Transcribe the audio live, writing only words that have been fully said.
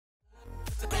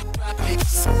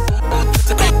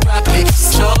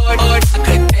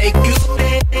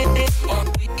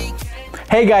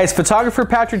Hey guys, photographer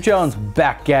Patrick Jones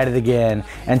back at it again,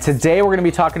 and today we're going to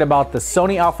be talking about the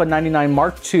Sony A99ii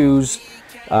Mark II's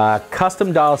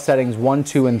custom dial settings 1,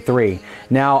 2, and 3.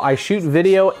 Now I shoot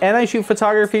video and I shoot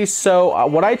photography, so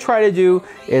what I try to do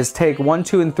is take 1,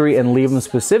 2, and 3 and leave them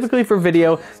specifically for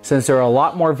video, since there are a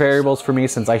lot more variables for me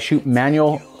since I shoot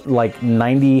manual like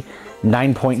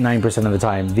 99.9% of the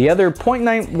time. The other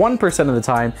 0.91% of the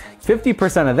time,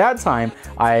 50% of that time,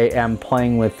 I am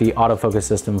playing with the autofocus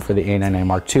system for the A99ii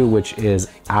Mark II, which is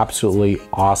absolutely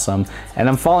awesome. And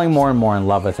I'm falling more and more in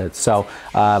love with it. So,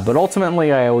 but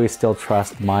ultimately I always still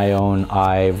trust my own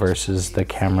eye versus the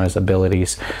camera's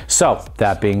abilities. So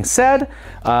that being said,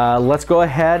 let's go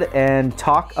ahead and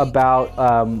talk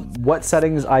about what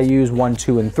settings I use 1,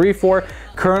 2, and 3 for.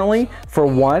 Currently, for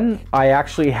 1, I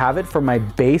actually have it for my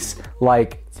base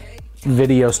like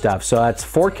video stuff. So that's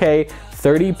 4K,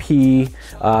 30p,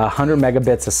 100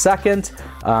 megabits a second,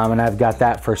 and I've got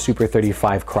that for Super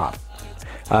 35 crop.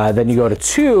 Then you go to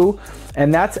 2,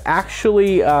 and that's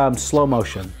actually slow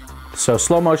motion. So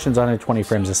slow motion is 120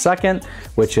 frames a second,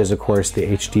 which is of course the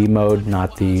HD mode,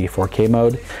 not the 4K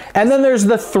mode. And then there's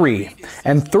the 3.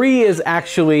 And 3 is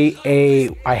actually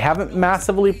I haven't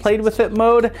massively played with it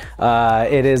mode.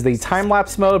 It is the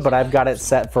time-lapse mode, but I've got it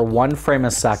set for 1 frame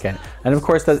a second. And of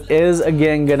course that is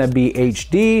again gonna be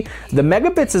HD. The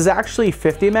megabits is actually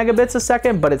 50 megabits a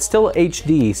second, but it's still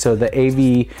HD. So the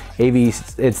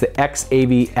it's the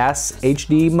XAVS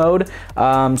HD mode.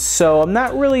 So I'm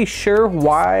not really sure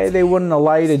why they wouldn't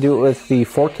allow you to do it with the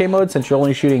 4K mode, since you're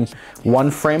only shooting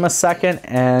 1 frame a second.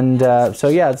 And so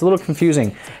yeah, it's a little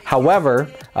confusing. However,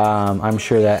 I'm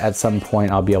sure that at some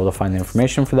point I'll be able to find the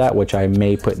information for that, which I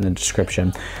may put in the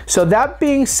description. So that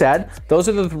being said, those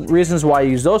are the reasons why I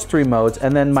use those 3 modes.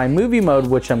 And then my movie mode,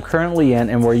 which I'm currently in,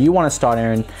 and where you want to start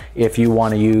in if you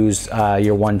want to use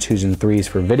your 1, 2s, and 3s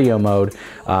for video mode.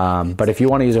 But if you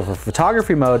want to use it for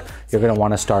photography mode, you're going to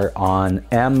want to start on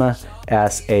M,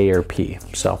 S, A, or P.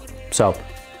 So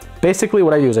basically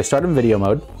what I do is I start in video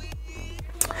mode.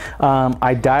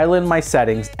 I dial in my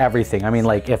settings, everything. I mean,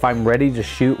 like if I'm ready to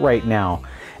shoot right now,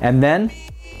 and then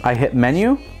I hit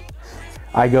menu,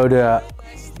 I go to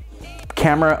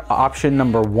camera option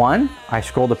number 1, I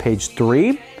scroll to page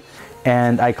 3,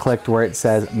 and I clicked where it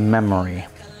says memory.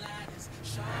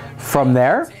 From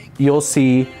there, you'll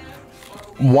see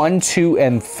 1, 2,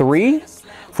 and 3.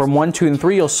 From 1, 2, and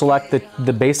 3, you'll select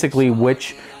the basically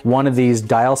which one of these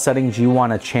dial settings you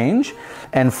want to change.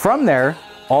 And from there,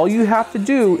 all you have to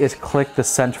do is click the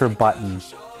center button.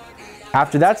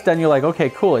 After that's done, you're like, okay,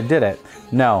 cool, it did it.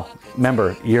 No,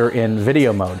 remember, you're in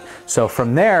video mode. So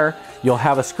from there, you'll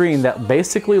have a screen that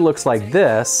basically looks like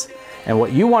this. And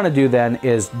what you want to do then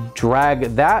is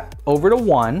drag that over to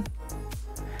 1.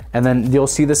 And then you'll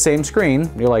see the same screen.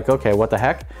 You're like, okay, what the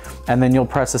heck? And then you'll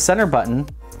press the center button,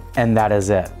 and that is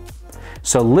it.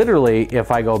 So literally,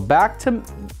 if I go back to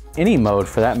any mode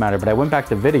for that matter, but I went back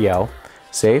to video,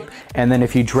 see? And then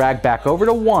if you drag back over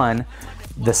to 1,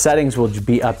 the settings will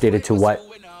be updated to what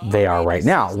they are right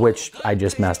now, which I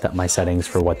just messed up my settings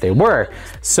for what they were.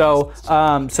 So,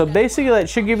 so basically that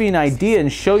should give you an idea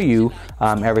and show you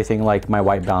everything. Like my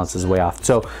white balance is way off.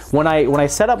 So when I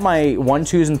set up my 1,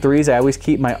 2s, and 3s, I always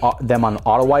keep them on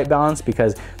auto white balance,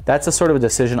 because that's a sort of a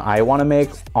decision I want to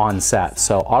make on set.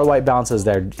 So auto white balance is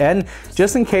there. And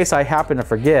just in case I happen to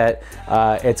forget,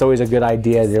 it's always a good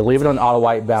idea to leave it on auto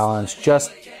white balance,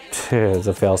 just as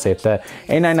a fail-safe. The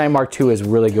A99ii Mark II is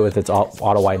really good with its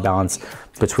auto white balance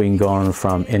between going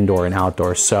from indoor and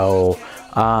outdoor. So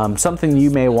something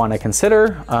you may want to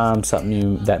consider,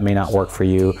 something that may not work for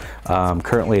you.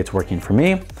 Currently it's working for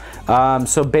me.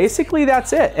 So basically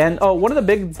that's it. And oh, one of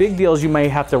the big deals you may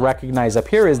have to recognize up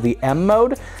here is the M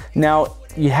mode. Now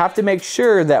you have to make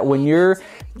sure that when you're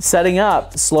setting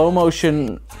up slow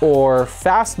motion or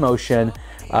fast motion,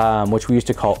 which we used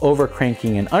to call over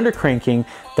cranking and under cranking,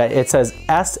 that it says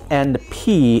S and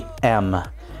P M.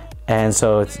 And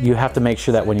so you have to make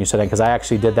sure that when you set it, because I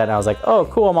actually did that and I was like, oh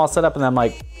cool, I'm all set up, and I'm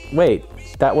like, wait,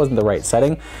 that wasn't the right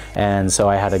setting. And so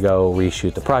I had to go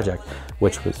reshoot the project,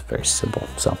 which was very simple.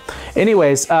 So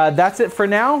anyways, that's it for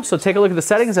now. So take a look at the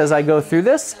settings as I go through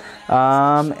this.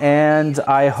 And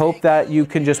I hope that you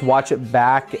can just watch it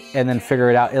back and then figure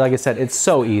it out. Like I said, it's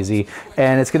so easy,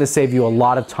 and it's gonna save you a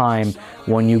lot of time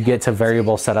when you get to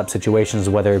variable setup situations,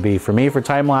 whether it be for me for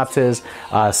time lapses,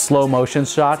 slow motion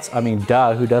shots. I mean,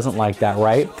 duh, who doesn't like that,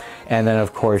 right? and then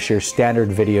of course your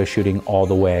standard video shooting all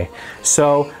the way.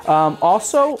 So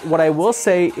also what I will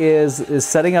say is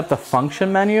setting up the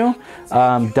function menu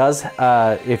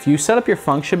if you set up your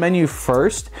function menu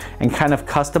first and kind of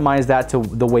customize that to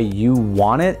the way you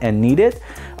want it and need it,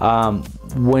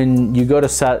 when you go to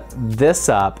set this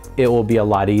up, it will be a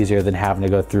lot easier than having to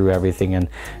go through everything and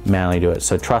manually do it.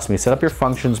 So trust me, set up your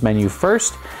functions menu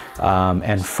first,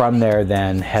 and from there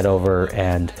then head over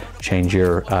and change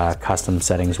your custom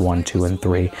settings 1, 2, and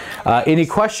 3. Any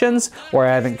questions or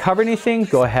I haven't covered anything,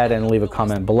 go ahead and leave a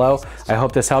comment below. I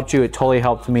hope this helped you. It totally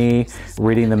helped me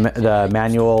reading the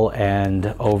manual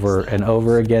and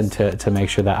over again to make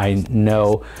sure that I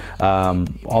know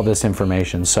all this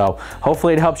information. So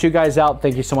hopefully it helps you guys out.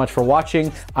 Thank you so much for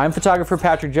watching. I'm photographer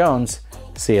Patrick Jones.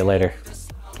 See you later.